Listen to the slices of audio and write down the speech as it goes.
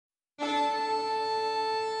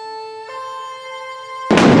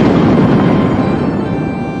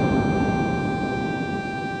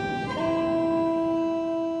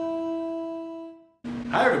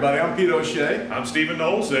everybody, I'm Pete O'Shea. I'm Stephen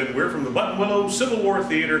Knowles, and we're from the Buttonwillow Civil War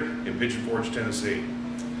Theater in Pigeon Forge, Tennessee.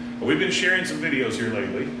 We've been sharing some videos here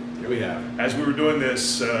lately. Here we have. As we were doing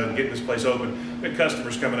this, getting this place open, we had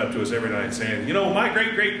customers coming up to us every night saying, you know, my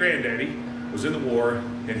great-great-granddaddy was in the war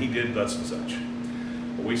and he did such and such.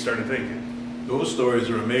 Well, we started thinking, those stories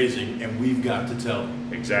are amazing and we've got to tell them.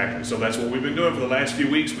 Exactly. So that's what we've been doing for the last few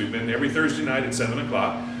weeks. We've been every Thursday night at 7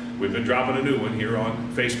 o'clock. We've been dropping a new one here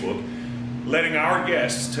on Facebook, letting our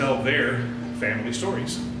guests tell their family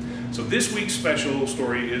stories. So this week's special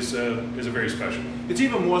story is a very special. It's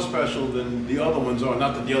even more special than the other ones are.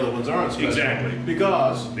 Not that the other ones aren't special. Exactly.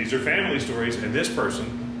 Because these are family stories, and this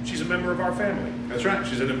person, she's a member of our family. That's right.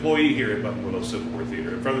 She's an employee here at Buttonwillow Civil War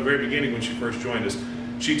Theater. And from the very beginning when she first joined us,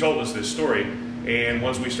 she told us this story. And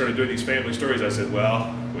once we started doing these family stories, I said,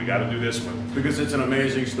 well, we got to do this one. Because it's an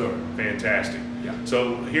amazing story. Fantastic. Yeah.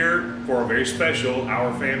 So here for a very special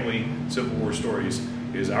Our Family Civil War Stories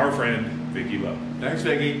is our friend, Vicki Lowe. Thanks,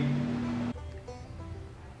 Vicki.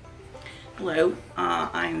 Hello,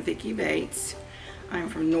 I'm Vicki Bates. I'm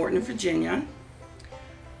from Norton, Virginia.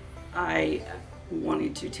 I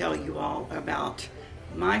wanted to tell you all about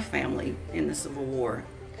my family in the Civil War.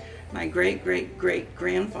 My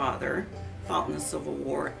great-great-great-grandfather fought in the Civil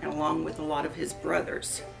War, and along with a lot of his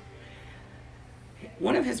brothers.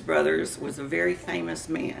 One of his brothers was a very famous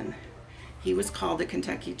man. He was called the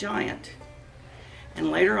Kentucky Giant. And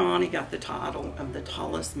later on, he got the title of the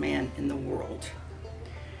tallest man in the world.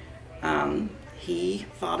 He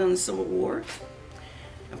fought in the Civil War.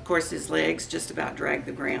 Of course, his legs just about dragged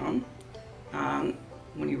the ground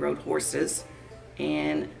when he rode horses.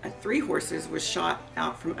 And 3 horses was shot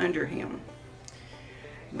out from under him.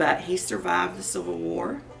 But he survived the Civil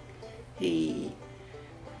War. He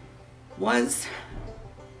was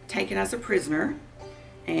taken as a prisoner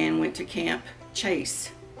and went to Camp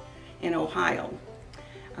Chase in Ohio.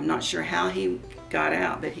 I'm not sure how he got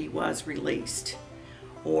out, but he was released,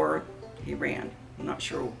 or he ran. I'm not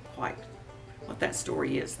sure quite what that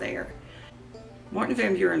story is there. Martin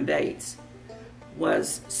Van Buren Bates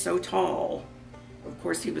was so tall. Of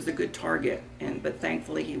course, he was a good target, but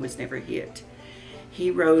thankfully he was never hit.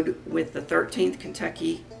 He rode with the 13th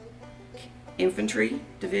Kentucky Infantry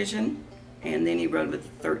Division, and then he rode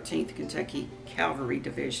with the 13th Kentucky Cavalry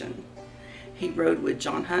Division. He rode with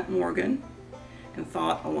John Hunt Morgan and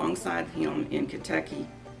fought alongside him in Kentucky,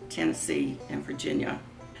 Tennessee, and Virginia.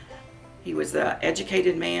 He was an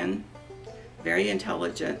educated man, very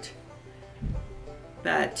intelligent,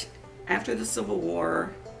 but after the Civil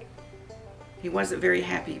War, he wasn't very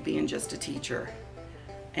happy being just a teacher.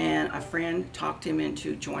 And a friend talked him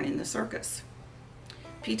into joining the circus.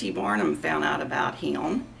 P.T. Barnum found out about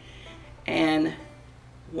him, and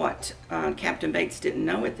what Captain Bates didn't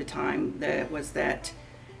know at the time was that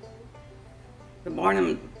the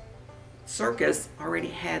Barnum Circus already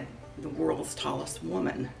had the world's tallest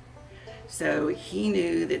woman. So he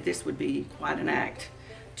knew that this would be quite an act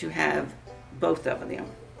to have both of them,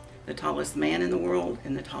 the tallest man in the world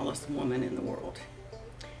and the tallest woman in the world.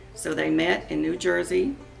 So they met in New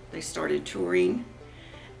Jersey, they started touring,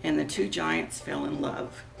 and the 2 giants fell in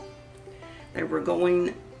love.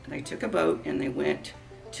 They took a boat and they went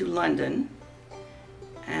to London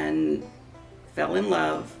and fell in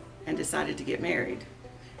love and decided to get married.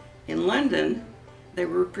 In London, they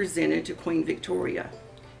were presented to Queen Victoria.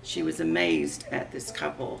 She was amazed at this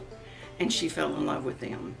couple and she fell in love with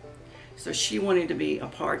them. So she wanted to be a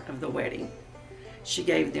part of the wedding. She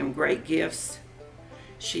gave them great gifts.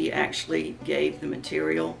 She actually gave the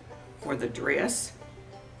material for the dress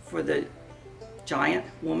for the giant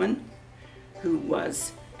woman who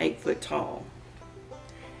was 8 foot tall.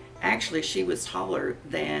 Actually, she was taller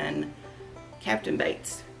than Captain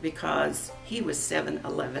Bates because he was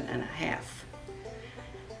 7'11" and a half.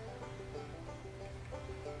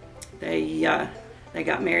 They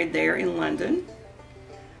got married there in London.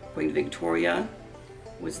 Queen Victoria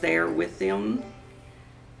was there with them.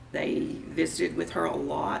 They visited with her a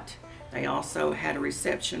lot. They also had a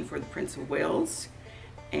reception for the Prince of Wales,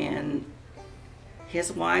 and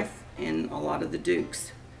his wife and a lot of the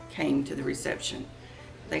dukes came to the reception.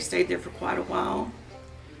 They stayed there for quite a while.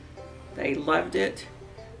 They loved it,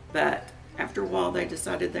 but after a while they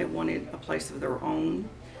decided they wanted a place of their own.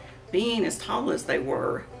 Being as tall as they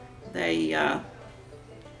were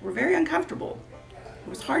very uncomfortable. It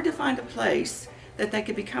was hard to find a place that they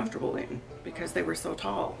could be comfortable in because they were so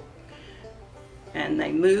tall. And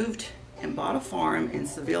they moved and bought a farm in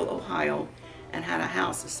Seville, Ohio, and had a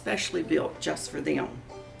house especially built just for them.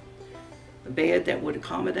 The bed that would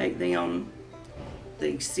accommodate them.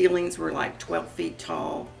 The ceilings were like 12 feet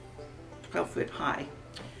tall, 12 foot high.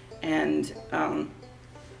 And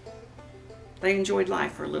They enjoyed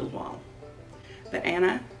life for a little while. But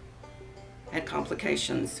Anna had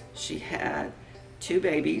complications. She had 2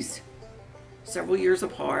 babies, several years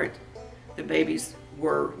apart. The babies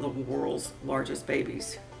were the world's largest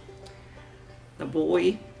babies. The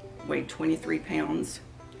boy weighed 23 pounds.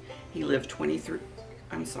 He lived 11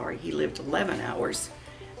 hours,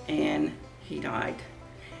 and he died.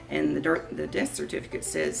 And the death certificate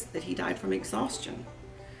says that he died from exhaustion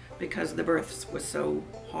because the births was so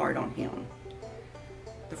hard on him.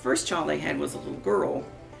 The first child they had was a little girl,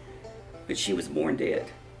 but she was born dead.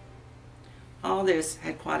 All this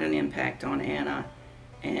had quite an impact on Anna,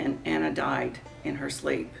 and Anna died in her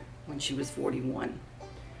sleep when she was 41.